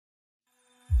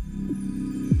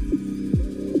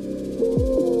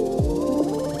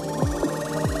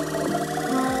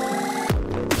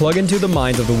plug into the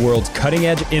minds of the world's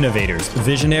cutting-edge innovators,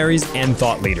 visionaries, and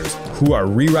thought leaders who are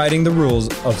rewriting the rules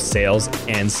of sales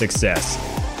and success.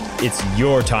 It's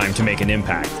your time to make an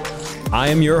impact. I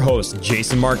am your host,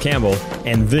 Jason Marc Campbell,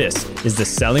 and this is the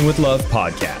Selling with Love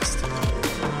podcast.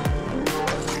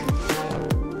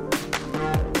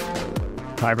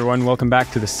 Hi, everyone. Welcome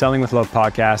back to the Selling with Love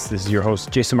podcast. This is your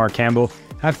host, Jason Marc Campbell.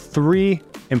 I have three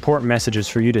important messages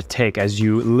for you to take as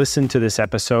you listen to this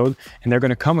episode, and they're going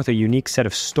to come with a unique set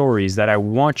of stories that I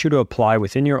want you to apply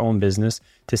within your own business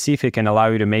to see if it can allow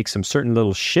you to make some certain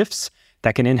little shifts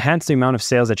that can enhance the amount of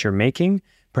sales that you're making,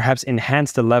 perhaps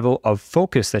enhance the level of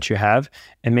focus that you have,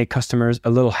 and make customers a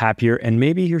little happier and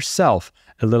maybe yourself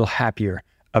a little happier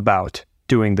about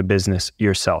doing the business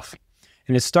yourself.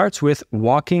 And it starts with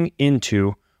walking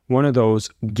into one of those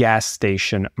gas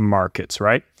station markets,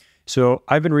 right? So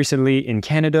I've been recently in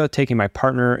Canada, taking my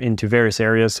partner into various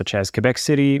areas such as Quebec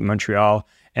City, Montreal,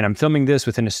 and I'm filming this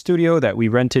within a studio that we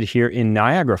rented here in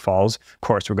Niagara Falls. Of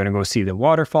course, we're going to go see the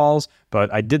waterfalls,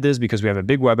 but I did this because we have a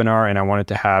big webinar and I wanted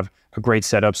to have a great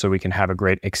setup so we can have a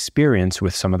great experience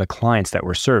with some of the clients that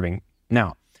we're serving.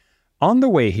 Now, on the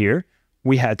way here,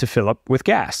 we had to fill up with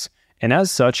gas. And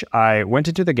as such, I went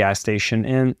into the gas station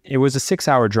and it was a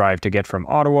 6-hour drive to get from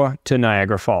Ottawa to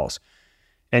Niagara Falls.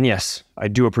 And yes, I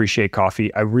do appreciate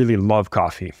coffee. I really love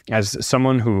coffee. As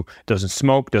someone who doesn't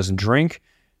smoke, doesn't drink,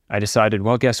 I decided,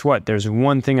 well, guess what? There's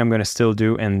one thing I'm going to still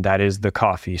do, and that is the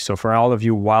coffee. So for all of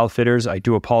you wild fitters, I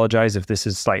do apologize if this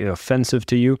is slightly offensive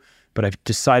to you, but I've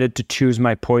decided to choose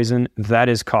my poison. That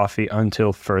is coffee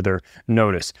until further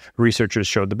notice. Researchers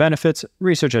showed the benefits.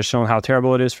 Research has shown how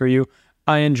terrible it is for you.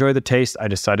 I enjoy the taste. I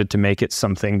decided to make it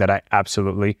something that I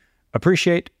absolutely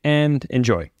appreciate and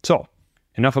enjoy. So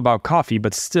enough about coffee,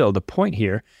 but still the point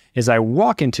here is I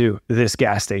walk into this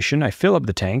gas station, I fill up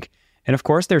the tank, and of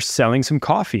course they're selling some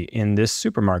coffee in this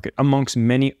supermarket amongst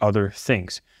many other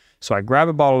things. So I grab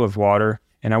a bottle of water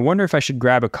and I wonder if I should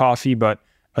grab a coffee, but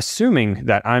assuming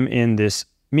that I'm in this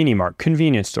mini mart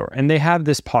convenience store and they have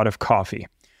this pot of coffee,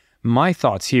 my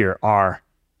thoughts here are,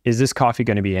 is this coffee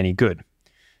going to be any good?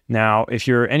 Now, if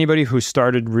you're anybody who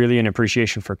started really an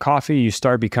appreciation for coffee, you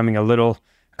start becoming a little,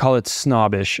 call it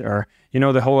snobbish, or,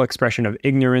 the whole expression of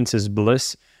ignorance is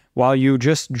bliss. While you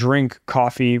just drink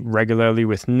coffee regularly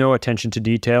with no attention to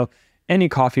detail, any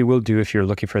coffee will do if you're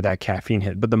looking for that caffeine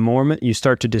hit. But the moment you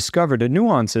start to discover the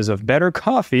nuances of better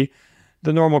coffee,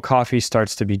 the normal coffee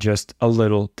starts to be just a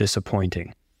little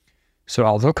disappointing. So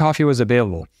although coffee was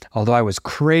available, although I was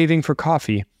craving for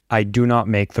coffee, I do not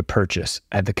make the purchase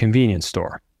at the convenience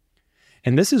store.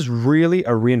 And this is really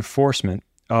a reinforcement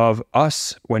of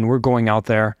us when we're going out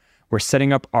there, we're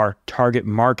setting up our target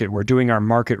market, we're doing our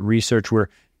market research, we're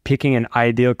picking an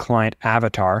ideal client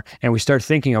avatar, and we start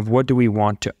thinking of what do we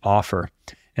want to offer.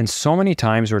 And so many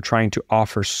times we're trying to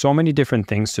offer so many different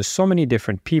things to so many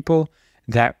different people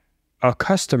that a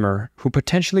customer who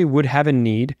potentially would have a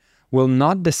need will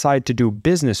not decide to do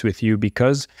business with you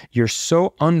because you're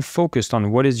so unfocused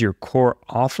on what is your core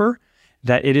offer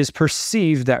that it is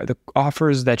perceived that the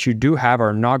offers that you do have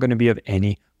are not going to be of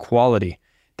any quality.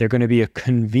 They're going to be a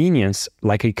convenience,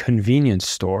 like a convenience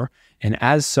store. And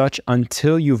as such,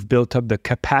 until you've built up the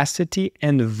capacity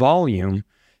and volume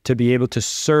to be able to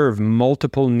serve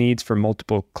multiple needs for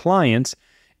multiple clients,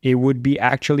 it would be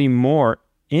actually more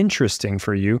interesting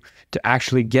for you to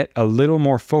actually get a little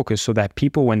more focus so that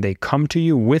people, when they come to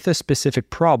you with a specific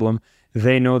problem,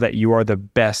 they know that you are the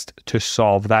best to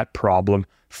solve that problem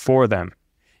for them.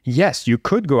 Yes, you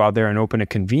could go out there and open a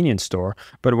convenience store,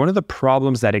 but one of the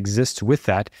problems that exists with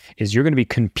that is you're going to be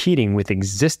competing with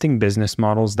existing business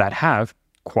models that have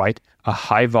quite a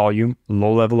high volume,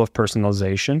 low level of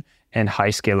personalization, and high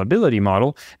scalability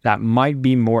model that might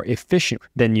be more efficient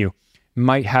than you,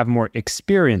 might have more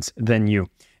experience than you.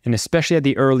 And especially at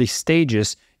the early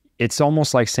stages, it's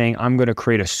almost like saying, I'm going to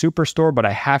create a superstore, but I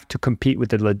have to compete with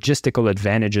the logistical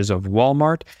advantages of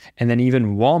Walmart. And then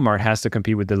even Walmart has to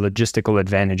compete with the logistical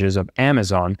advantages of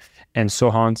Amazon, and so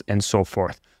on and so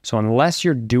forth. So unless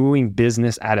you're doing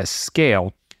business at a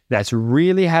scale that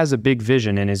really has a big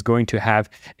vision and is going to have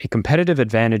a competitive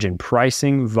advantage in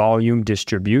pricing, volume,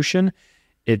 distribution,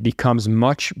 it becomes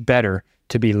much better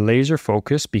to be laser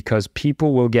focused because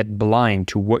people will get blind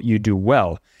to what you do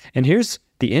well. And here's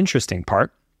the interesting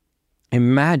part.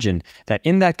 Imagine that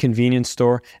in that convenience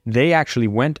store, they actually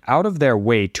went out of their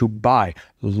way to buy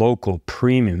local,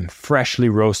 premium, freshly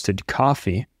roasted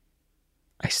coffee.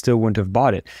 I still wouldn't have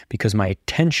bought it because my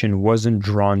attention wasn't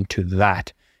drawn to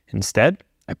that. Instead,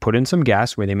 I put in some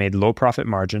gas where they made low profit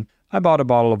margin. I bought a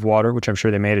bottle of water, which I'm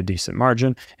sure they made a decent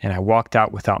margin, and I walked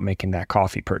out without making that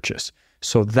coffee purchase.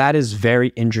 So that is very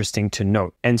interesting to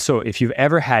note. And so if you've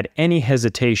ever had any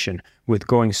hesitation with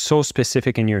going so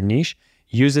specific in your niche,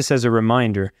 use this as a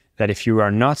reminder that if you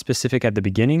are not specific at the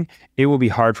beginning, it will be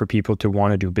hard for people to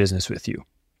want to do business with you.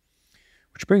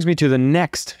 Which brings me to the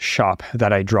next shop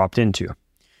that I dropped into.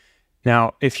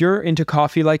 Now, if you're into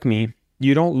coffee like me,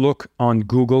 you don't look on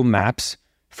Google Maps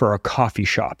for a coffee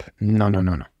shop. No.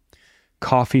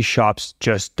 Coffee shops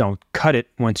just don't cut it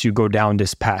once you go down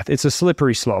this path. It's a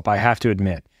slippery slope, I have to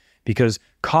admit, because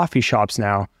coffee shops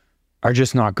now are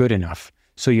just not good enough.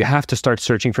 So you have to start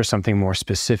searching for something more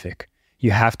specific. You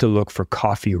have to look for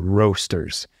coffee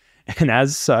roasters. And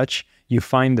as such, you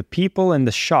find the people and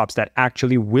the shops that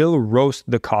actually will roast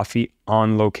the coffee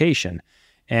on location.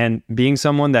 And being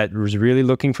someone that was really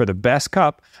looking for the best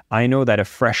cup, I know that a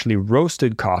freshly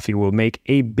roasted coffee will make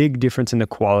a big difference in the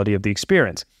quality of the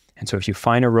experience. And so if you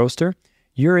find a roaster,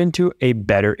 you're into a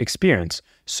better experience.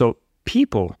 So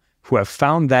people who have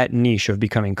found that niche of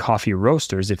becoming coffee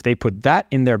roasters, if they put that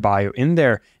in their bio, in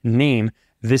their name,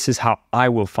 this is how I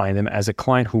will find them as a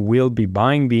client who will be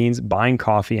buying beans, buying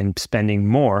coffee, and spending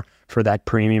more for that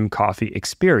premium coffee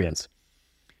experience.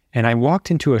 And I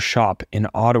walked into a shop in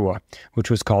Ottawa, which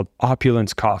was called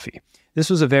Opulence Coffee. This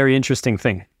was a very interesting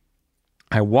thing.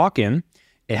 I walk in,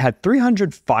 it had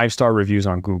 300 5-star reviews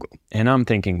on Google. And I'm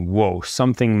thinking, whoa,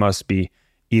 something must be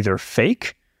either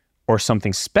fake or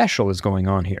something special is going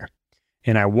on here.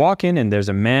 And I walk in and there's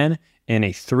a man in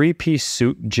a 3-piece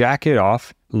suit, jacket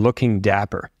off, looking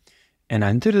dapper. And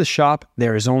into the shop,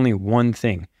 there is only one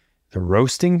thing: the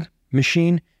roasting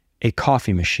machine, a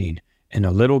coffee machine, and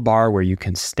a little bar where you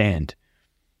can stand.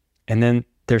 And then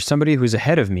there's somebody who's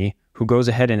ahead of me who goes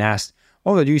ahead and asks,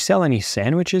 "Oh, do you sell any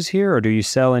sandwiches here, or do you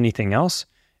sell anything else?"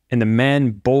 And the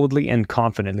man boldly and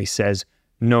confidently says,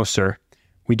 "No, sir.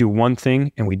 We do one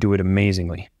thing and we do it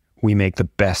amazingly. We make the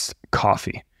best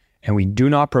coffee. And we do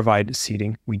not provide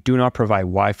seating. We do not provide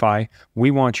Wi-Fi.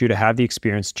 We want you to have the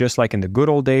experience just like in the good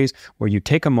old days where you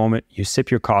take a moment, you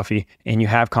sip your coffee, and you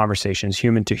have conversations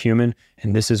human to human.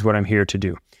 And this is what I'm here to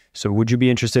do. So would you be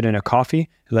interested in a coffee?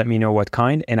 Let me know what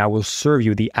kind, and I will serve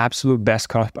you the absolute best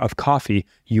cup of coffee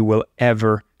you will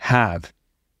ever have."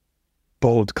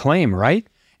 Bold claim, right?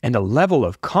 And a level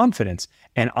of confidence.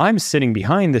 And I'm sitting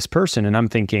behind this person and I'm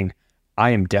thinking,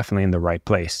 I am definitely in the right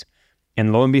place.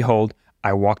 And lo and behold,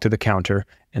 I walk to the counter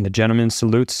and the gentleman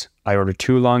salutes. I order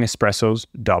 2 long espressos,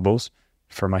 doubles,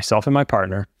 for myself and my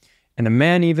partner. And the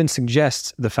man even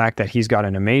suggests the fact that he's got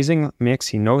an amazing mix.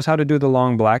 He knows how to do the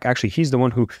long black. Actually, he's the one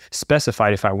who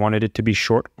specified if I wanted it to be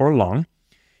short or long.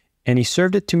 And he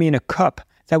served it to me in a cup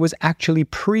that was actually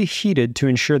preheated to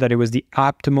ensure that it was the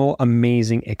optimal,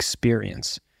 amazing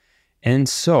experience. And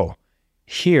so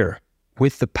here,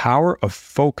 with the power of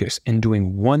focus and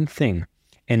doing one thing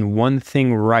and one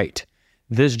thing right,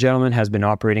 this gentleman has been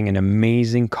operating an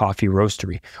amazing coffee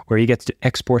roastery where he gets to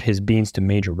export his beans to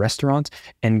major restaurants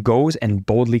and goes and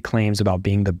boldly claims about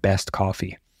being the best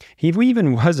coffee. He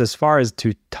even was as far as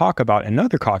to talk about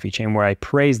another coffee chain where I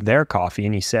praised their coffee,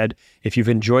 and he said, if you've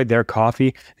enjoyed their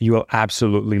coffee, you will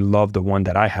absolutely love the one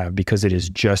that I have because it is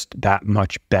just that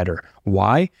much better.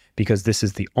 Why? Because this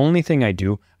is the only thing I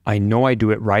do. I know I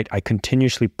do it right. I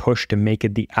continuously push to make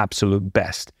it the absolute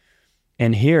best.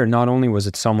 And here, not only was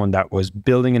it someone that was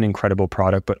building an incredible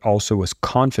product, but also was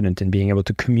confident in being able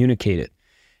to communicate it.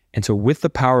 And so with the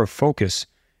power of focus,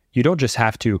 you don't just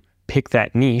have to pick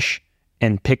that niche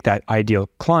and pick that ideal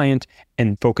client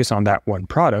and focus on that one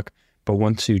product. But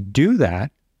once you do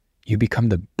that, you become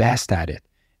the best at it.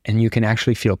 And you can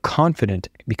actually feel confident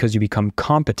because you become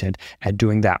competent at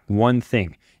doing that one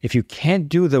thing. If you can't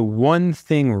do the one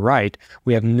thing right,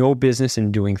 we have no business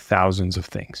in doing thousands of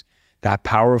things. That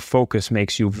power of focus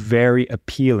makes you very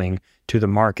appealing to the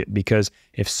market, because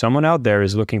if someone out there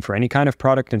is looking for any kind of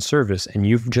product and service and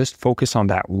you've just focused on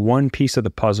that one piece of the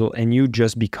puzzle and you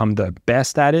just become the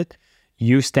best at it,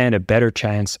 you stand a better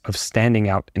chance of standing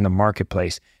out in the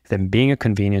marketplace than being a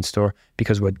convenience store,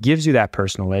 because what gives you that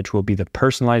personal edge will be the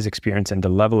personalized experience and the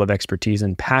level of expertise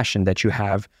and passion that you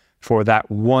have for that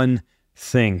one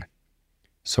thing.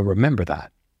 So remember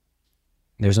that.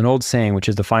 There's an old saying, which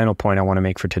is the final point I want to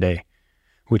make for today,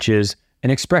 which is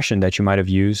an expression that you might have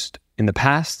used in the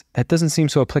past that doesn't seem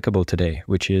so applicable today,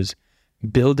 which is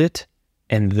build it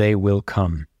and they will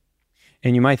come.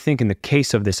 And you might think in the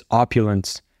case of this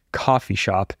Opulence coffee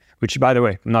shop, which by the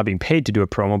way, I'm not being paid to do a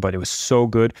promo, but it was so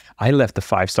good, I left the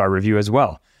 5-star review as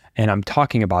well. And I'm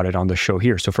talking about it on the show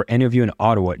here. So for any of you in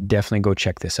Ottawa, definitely go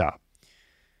check this out.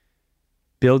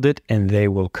 Build it and they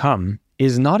will come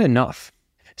is not enough.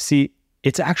 See,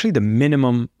 it's actually the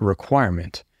minimum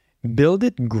requirement. Build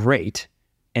it great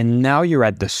And now you're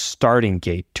at the starting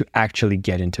gate to actually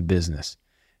get into business.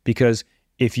 Because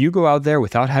if you go out there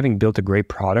without having built a great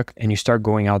product and you start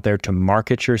going out there to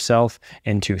market yourself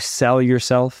and to sell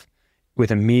yourself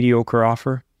with a mediocre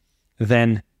offer,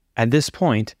 then at this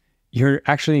point, you're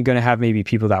actually going to have maybe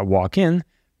people that walk in,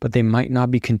 but they might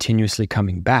not be continuously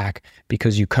coming back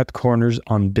because you cut corners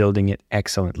on building it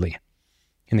excellently.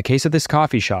 In the case of this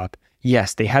coffee shop,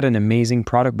 yes, they had an amazing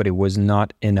product, but it was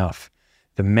not enough.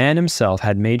 The man himself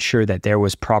had made sure that there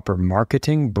was proper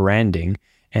marketing, branding,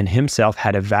 and himself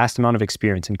had a vast amount of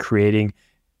experience in creating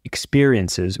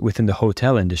experiences within the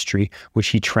hotel industry, which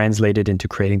he translated into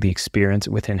creating the experience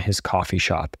within his coffee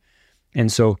shop.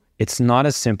 And so it's not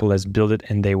as simple as build it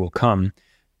and they will come.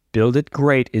 Build it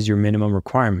great is your minimum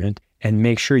requirement, and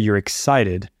make sure you're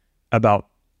excited about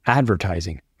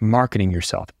advertising, marketing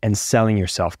yourself, and selling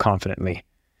yourself confidently.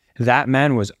 That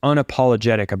man was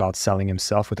unapologetic about selling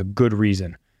himself with a good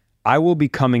reason. I will be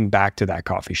coming back to that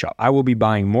coffee shop. I will be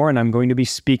buying more, and I'm going to be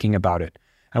speaking about it.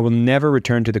 I will never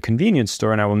return to the convenience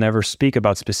store, and I will never speak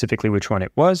about specifically which one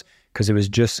it was because it was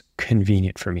just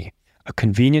convenient for me. A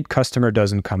convenient customer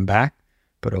doesn't come back,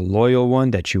 but a loyal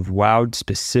one that you've wowed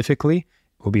specifically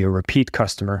will be a repeat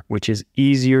customer, which is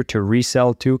easier to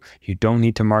resell to. You don't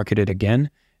need to market it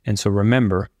again. And so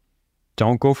remember,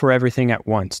 don't go for everything at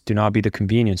once. Do not be the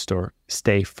convenience store.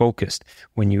 Stay focused.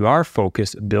 When you are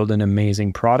focused, build an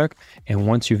amazing product. And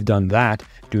once you've done that,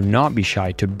 do not be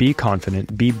shy to be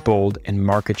confident, be bold, and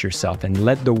market yourself and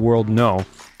let the world know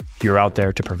you're out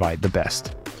there to provide the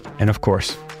best. And of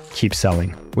course, keep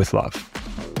selling with love.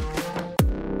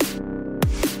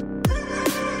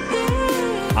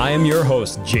 I am your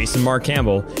host, Jason Marc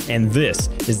Campbell, and this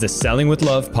is the Selling with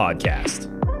Love podcast.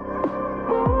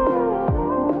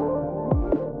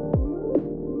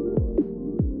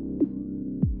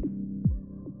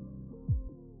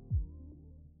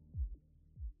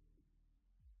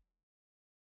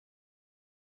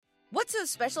 What's so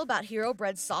special about Hero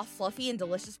Bread's soft, fluffy, and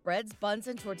delicious breads, buns,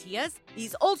 and tortillas?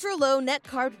 These ultra-low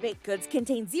net-carb baked goods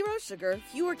contain zero sugar,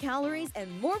 fewer calories,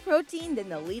 and more protein than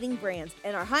the leading brands,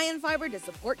 and are high in fiber to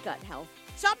support gut health.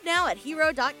 Shop now at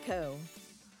hero.co.